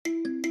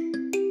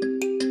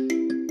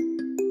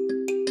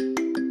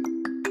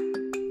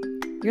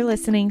You're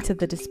listening to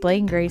the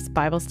Displaying Grace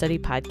Bible Study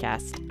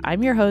Podcast.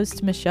 I'm your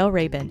host, Michelle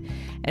Rabin,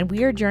 and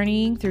we are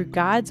journeying through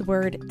God's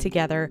Word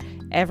together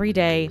every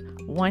day,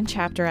 one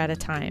chapter at a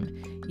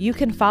time. You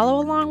can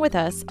follow along with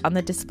us on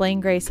the Displaying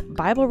Grace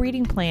Bible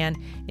reading plan,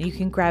 and you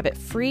can grab it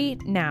free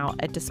now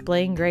at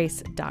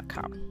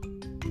displayinggrace.com.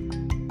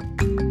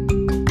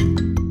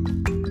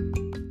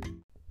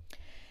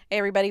 Hey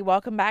everybody,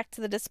 welcome back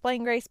to the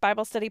Displaying Grace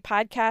Bible Study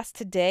Podcast.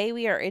 Today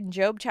we are in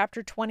Job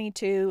chapter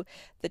 22,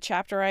 the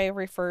chapter I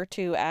refer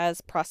to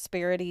as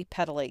prosperity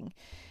peddling.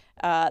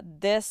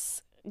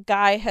 This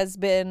guy has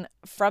been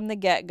from the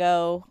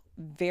get-go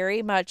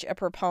very much a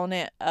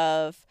proponent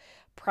of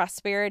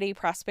prosperity.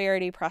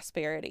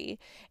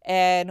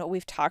 And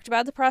we've talked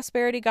about the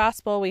prosperity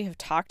gospel. We have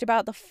talked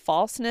about the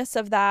falseness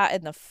of that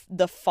and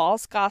the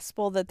false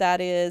gospel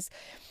that is.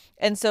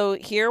 And so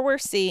here we're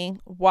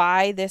seeing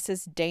why this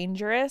is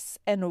dangerous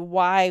and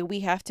why we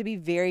have to be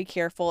very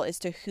careful as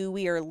to who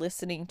we are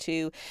listening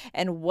to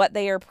and what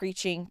they are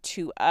preaching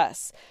to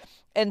us.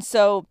 And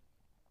so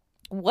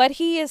what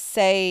he is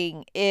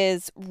saying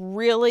is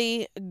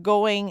really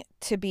going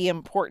to be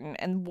important.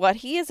 And what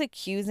he is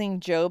accusing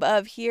Job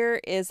of here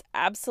is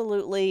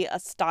absolutely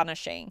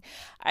astonishing.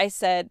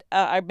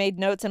 I made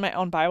notes in my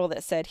own Bible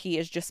that said he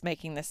is just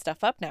making this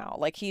stuff up now.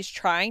 Like he's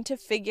trying to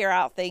figure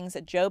out things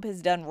that Job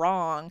has done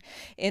wrong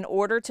in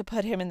order to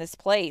put him in this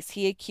place.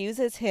 He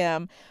accuses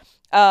him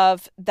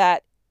of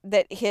that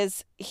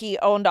he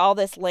owned all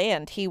this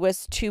land. He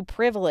was too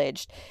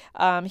privileged.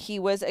 He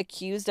was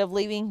accused of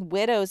leaving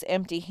widows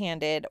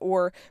empty-handed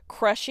or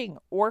crushing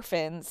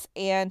orphans.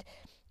 And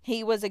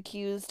he was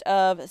accused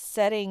of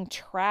setting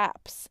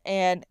traps.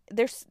 And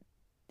it's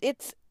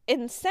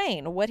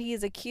insane what he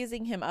is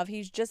accusing him of.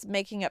 He's just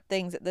making up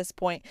things at this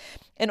point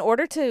in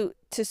order to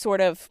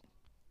sort of,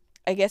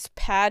 I guess,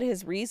 pad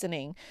his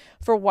reasoning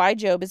for why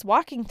Job is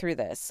walking through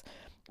this.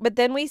 But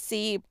then we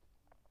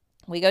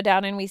go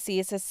down and we see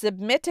it says,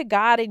 submit to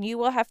God and you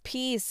will have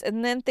peace,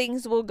 and then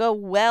things will go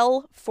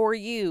well for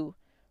you.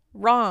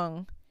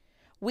 Wrong.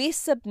 We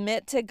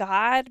submit to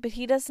God, but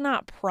he does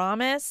not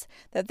promise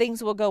that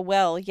things will go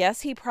well.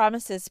 Yes, he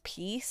promises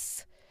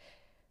peace.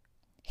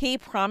 He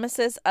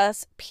promises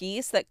us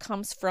peace that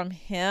comes from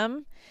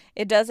him.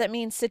 It doesn't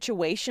mean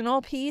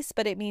situational peace,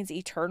 but it means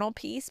eternal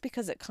peace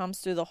because it comes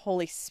through the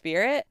Holy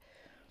Spirit.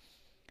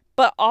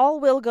 But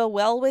all will go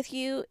well with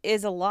you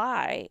is a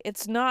lie.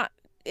 It's not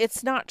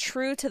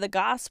true to the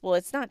gospel.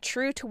 It's not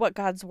true to what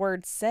God's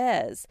word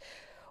says.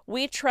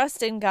 We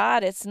trust in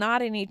God. It's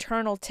not an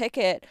eternal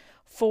ticket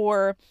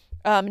for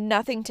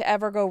nothing to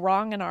ever go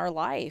wrong in our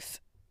life.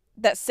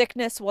 That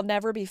sickness will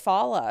never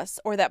befall us,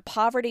 or that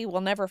poverty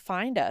will never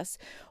find us,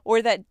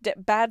 or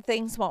that bad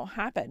things won't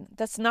happen.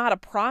 That's not a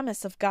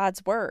promise of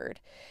God's word.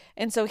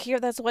 And so here,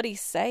 that's what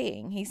he's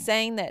saying. He's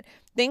saying that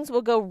things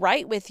will go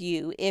right with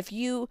you if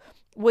you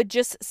would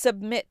just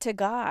submit to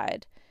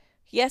God.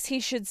 Yes, he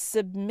should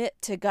submit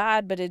to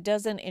God, but it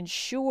doesn't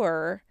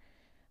ensure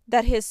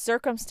that his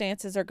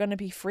circumstances are going to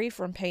be free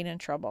from pain and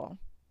trouble,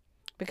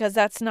 because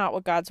that's not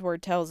what God's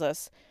word tells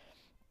us.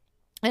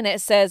 And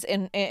it says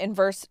in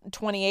verse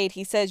 28,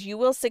 he says, you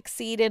will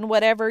succeed in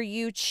whatever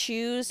you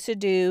choose to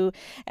do,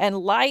 and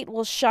light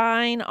will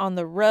shine on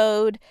the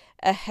road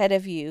ahead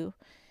of you.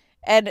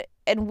 And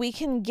we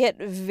can get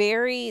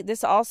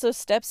this also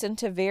steps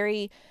into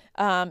very,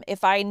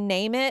 if I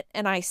name it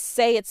and I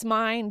say it's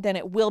mine, then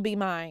it will be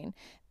mine,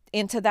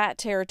 into that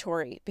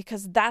territory,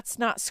 because that's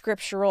not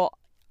scriptural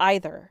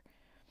either.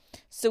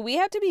 So we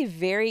have to be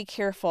very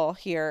careful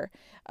here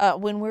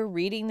when we're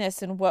reading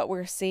this and what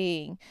we're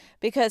seeing,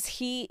 because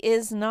he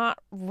is not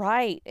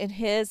right in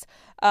his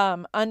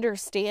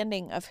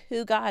understanding of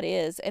who God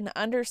is and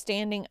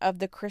understanding of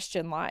the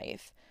Christian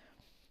life.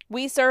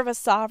 We serve a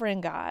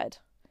sovereign God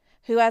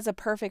who has a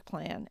perfect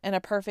plan and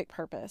a perfect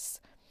purpose.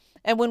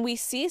 And when we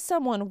see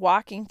someone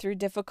walking through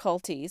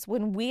difficulties,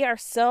 when we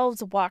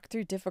ourselves walk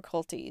through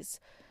difficulties,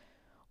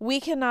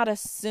 we cannot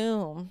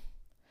assume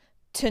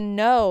to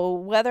know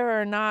whether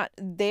or not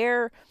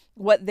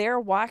what they're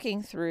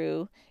walking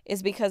through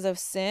is because of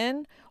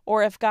sin,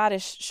 or if God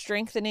is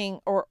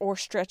strengthening or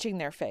stretching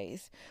their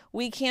faith.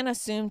 We can't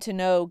assume to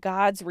know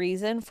God's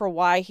reason for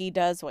why he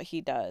does what he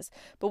does,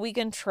 but we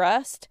can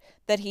trust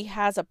that he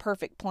has a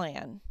perfect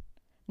plan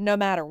no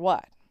matter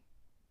what.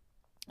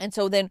 And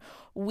so then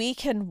we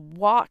can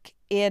walk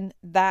in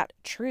that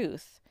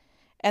truth.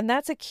 And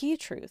that's a key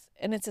truth,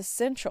 and it's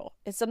essential.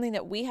 It's something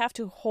that we have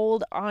to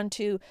hold on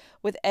to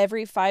with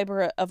every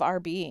fiber of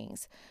our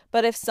beings.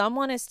 But if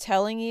someone is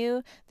telling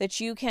you that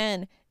you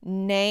can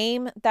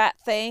name that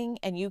thing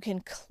and you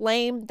can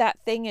claim that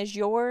thing as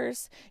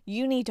yours,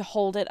 you need to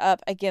hold it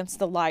up against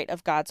the light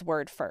of God's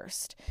word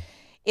first.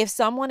 If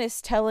someone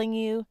is telling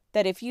you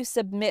that if you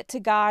submit to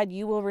God,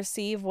 you will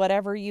receive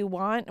whatever you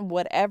want and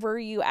whatever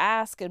you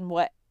ask and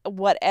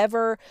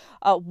whatever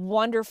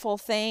wonderful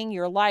thing,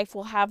 your life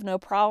will have no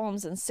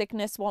problems and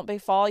sickness won't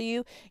befall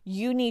you,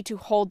 you need to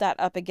hold that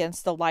up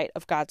against the light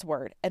of God's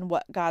word and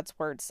what God's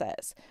word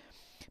says.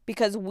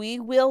 Because we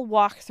will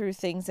walk through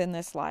things in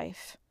this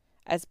life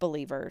as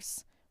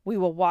believers. We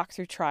will walk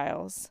through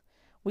trials.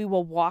 We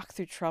will walk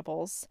through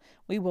troubles.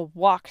 We will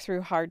walk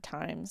through hard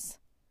times.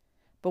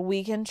 But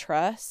we can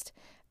trust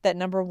that,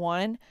 number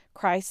one,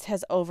 Christ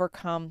has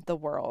overcome the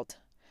world.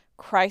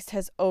 Christ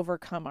has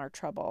overcome our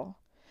trouble.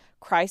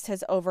 Christ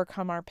has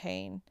overcome our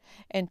pain.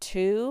 And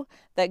two,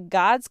 that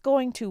God's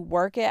going to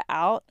work it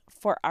out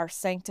for our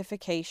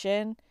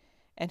sanctification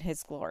and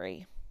His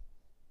glory.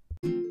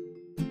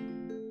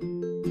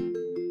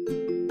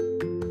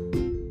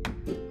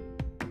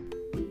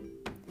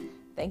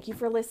 Thank you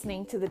for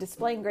listening to the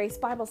Displaying Grace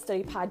Bible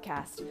Study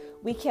Podcast.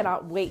 We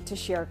cannot wait to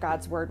share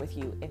God's Word with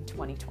you in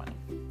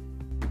 2020.